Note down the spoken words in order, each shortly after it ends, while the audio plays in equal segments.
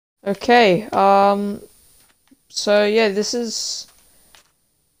Okay, so yeah, this is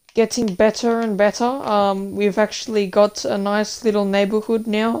getting better and better. We've actually got a nice little neighborhood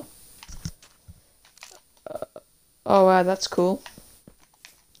now. Oh wow, that's cool.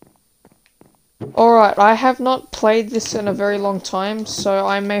 Alright, I have not played this in a very long time, so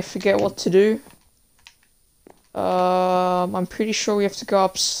I may forget what to do. I'm pretty sure we have to go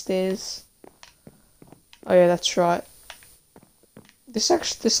upstairs. Oh yeah, that's right.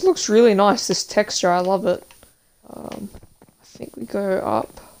 This looks really nice, this texture, I love it. I think we go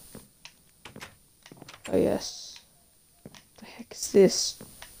up. Oh yes. What the heck is this?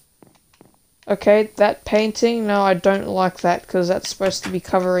 Okay, that painting, no, I don't like that, because that's supposed to be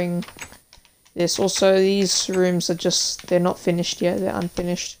covering this. Also, these rooms are just, they're not finished yet, they're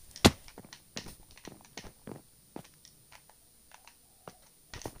unfinished.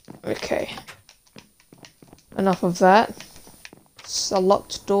 Okay. Enough of that. It's a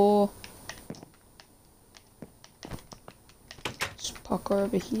locked door. Let's park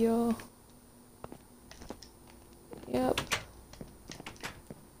over here. Yep.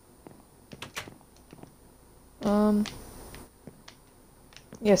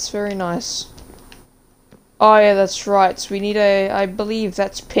 Yes, very nice. Oh yeah, that's right. So we need I believe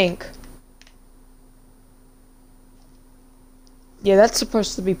that's pink. Yeah, that's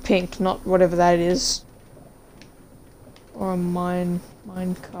supposed to be pink, not whatever that is. Or a mine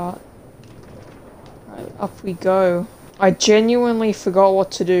cart. Right, up we go. I genuinely forgot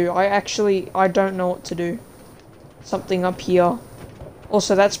what to do. I don't know what to do. Something up here.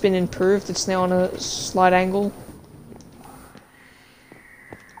 Also, that's been improved. It's now on a slight angle.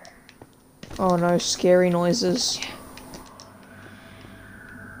 Oh no, scary noises.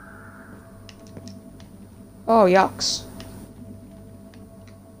 Oh, yucks.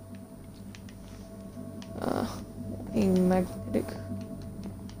 Magnetic.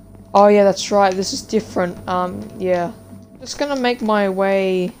 Oh yeah, that's right. This is different. Yeah. Just gonna make my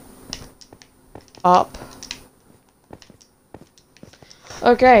way up.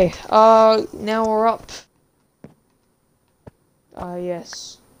 Okay, now we're up.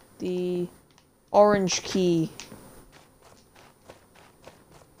 Yes. The orange key.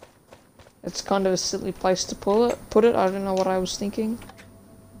 It's kind of a silly place to put it. I don't know what I was thinking.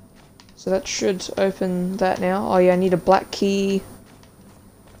 So that should open that now. Oh yeah, I need a black key.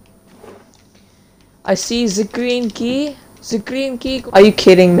 I see the green key. The green key. Are you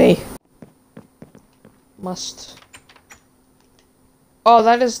kidding me? Must. Oh,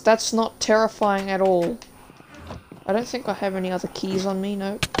 that's not terrifying at all. I don't think I have any other keys on me,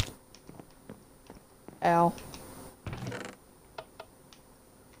 no. Ow.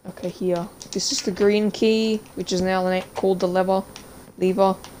 Okay, here. This is the green key, which is now called the lever.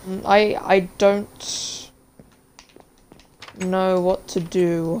 I don't know what to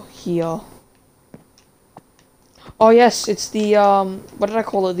do here. Oh yes, it's the, what did I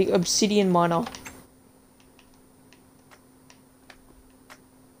call it? The obsidian miner.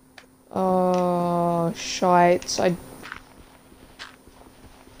 Oh, shite.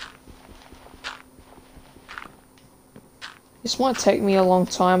 This might take me a long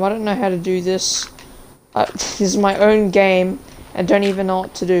time. I don't know how to do this. This is my own game, and don't even know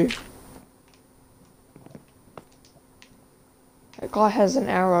what to do. That guy has an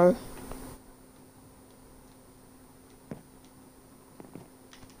arrow.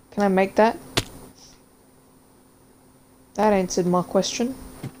 Can I make that? That answered my question.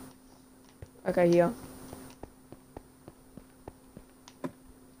 Okay, here.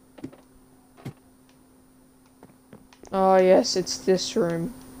 Oh yes, it's this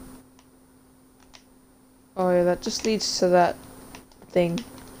room. Oh yeah, that just leads to that thing.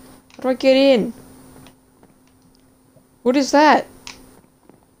 How do I get in? What is that?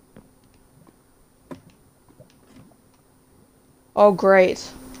 Oh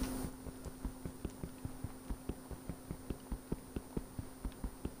great.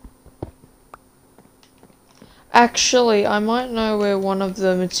 Actually, I might know where one of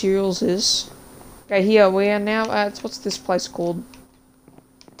the materials is. Okay, here we are now at, what's this place called?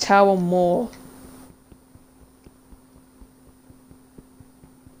 Tower Moor.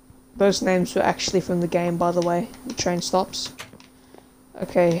 Those names were actually from the game, by the way. The train stops.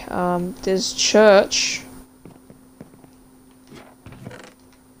 Okay, there's church.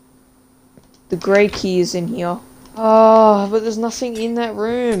 The grey key is in here. Oh, but there's nothing in that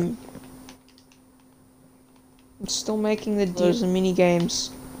room. I'm still making the deals and mini games.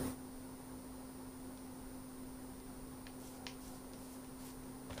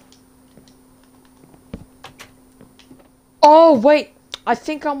 Oh wait, I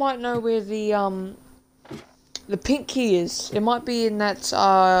think I might know where the The pink key is. It might be in that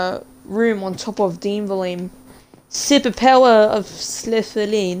room on top of Deanvalim. Superpower of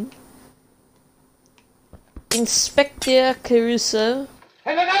Slytherin. Inspector Caruso.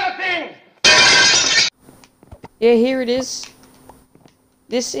 And another thing! Yeah, here it is.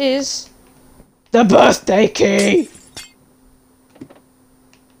 This is the birthday key.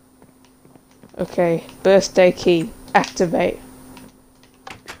 Okay, birthday key. Activate.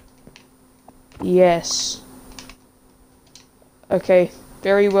 Yes. Okay,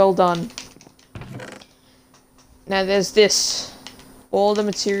 very well done. Now there's this. All the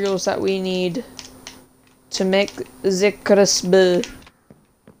materials that we need to make the crisp.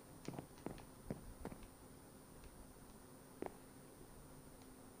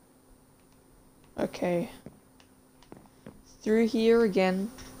 Okay. Through here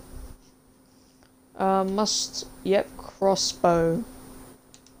again. Yep, crossbow.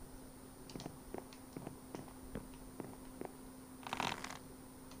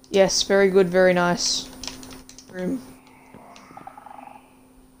 Yes, very good, very nice. Room.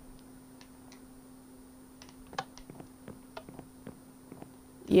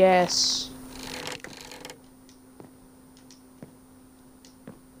 Yes.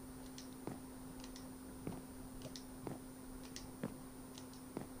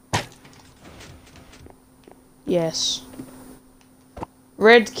 Yes.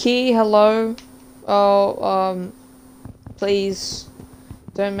 Red key, hello. Oh, please.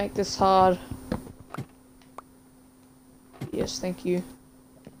 Don't make this hard. Yes, thank you.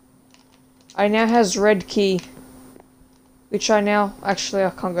 I now has red key. Which actually I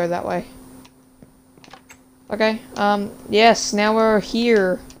can't go that way. Okay, yes, now we're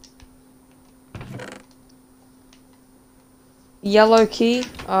here. Yellow key,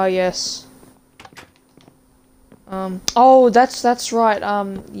 oh yes. Oh, that's right,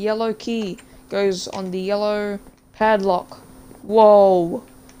 yellow key goes on the yellow padlock. Whoa,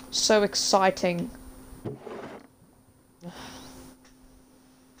 so exciting.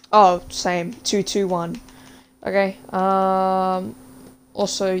 Oh, same, 221. Okay,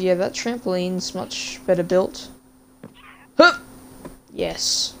 also, yeah, that trampoline's much better built. Hup!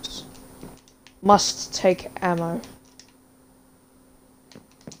 Yes. Must take ammo.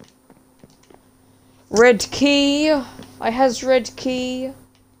 Red key. I has red key.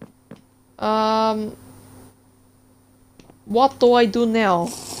 What do I do now?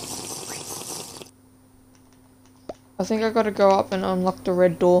 I think I gotta go up and unlock the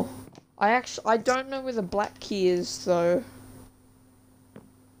red door. I don't know where the black key is, though.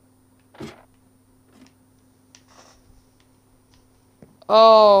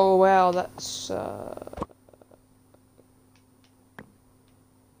 Oh, wow, that's,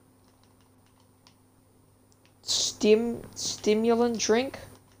 stimulant drink?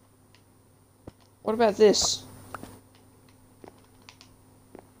 What about this?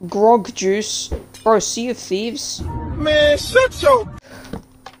 Grog juice? Bro, Sea of Thieves? Man, shut your...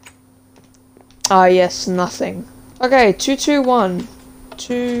 Ah, yes, nothing. Okay, 221.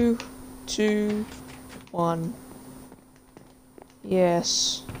 221.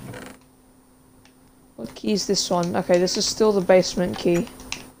 Yes. What key is this one? Okay, this is still the basement key.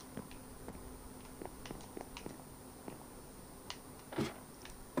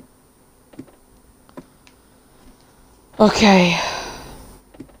 Okay.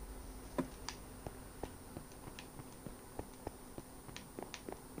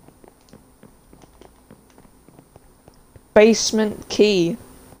 Basement key.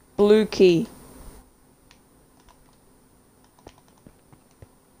 Blue key.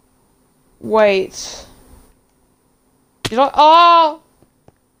 Wait. Did I? Oh!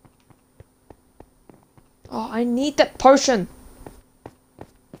 Oh, I need that potion.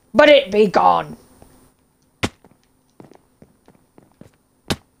 But it be gone.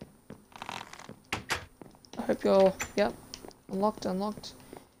 I hope you're... Yep. Unlocked.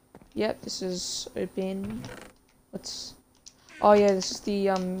 Yep, this is open. Let's... Oh yeah, this is the,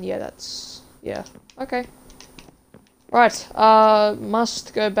 yeah, that's... Yeah. Okay. Right,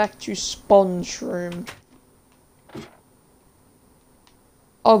 must go back to Sponge Room.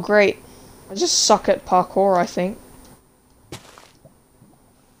 Oh great. I just suck at parkour, I think.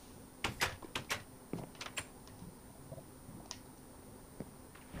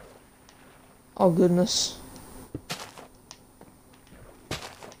 Oh goodness.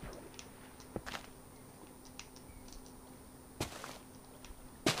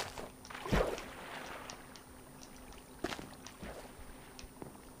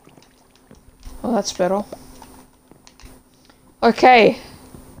 Oh, that's better. Okay.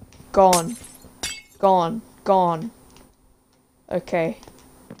 Gone. Gone. Okay.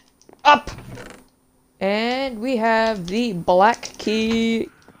 Up! And... And we have the black key.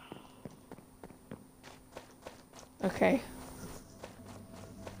 Okay.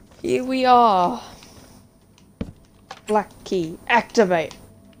 Here we are. Black key. Activate.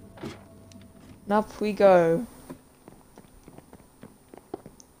 And up we go.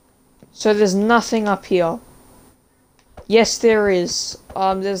 So there's nothing up here. Yes, there is.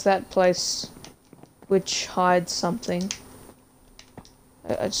 There's that place which hides something.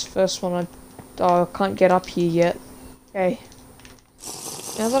 I just first want to... Oh, I can't get up here yet. Okay.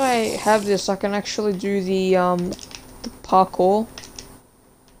 Now that I have this, I can actually do the parkour.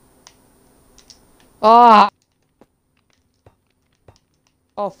 Ah!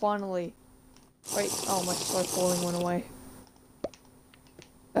 Oh, finally. Wait, oh, my slow falling went away.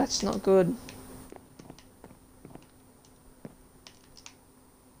 That's not good.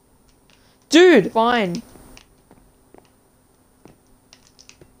 Dude! Fine.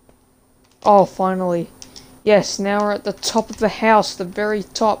 Oh, finally. Yes, now we're at the top of the house, the very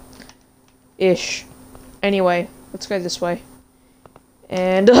top-ish. Anyway, let's go this way.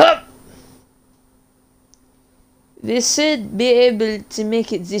 And this should be able to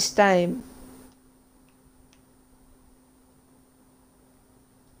make it this time.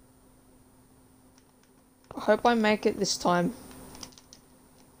 I hope I make it this time.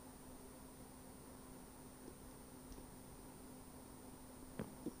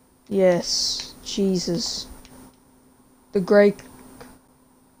 Yes, Jesus. The grey...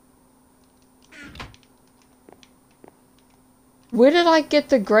 Where did I get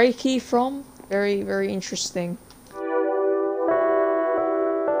the grey key from? Very, very interesting.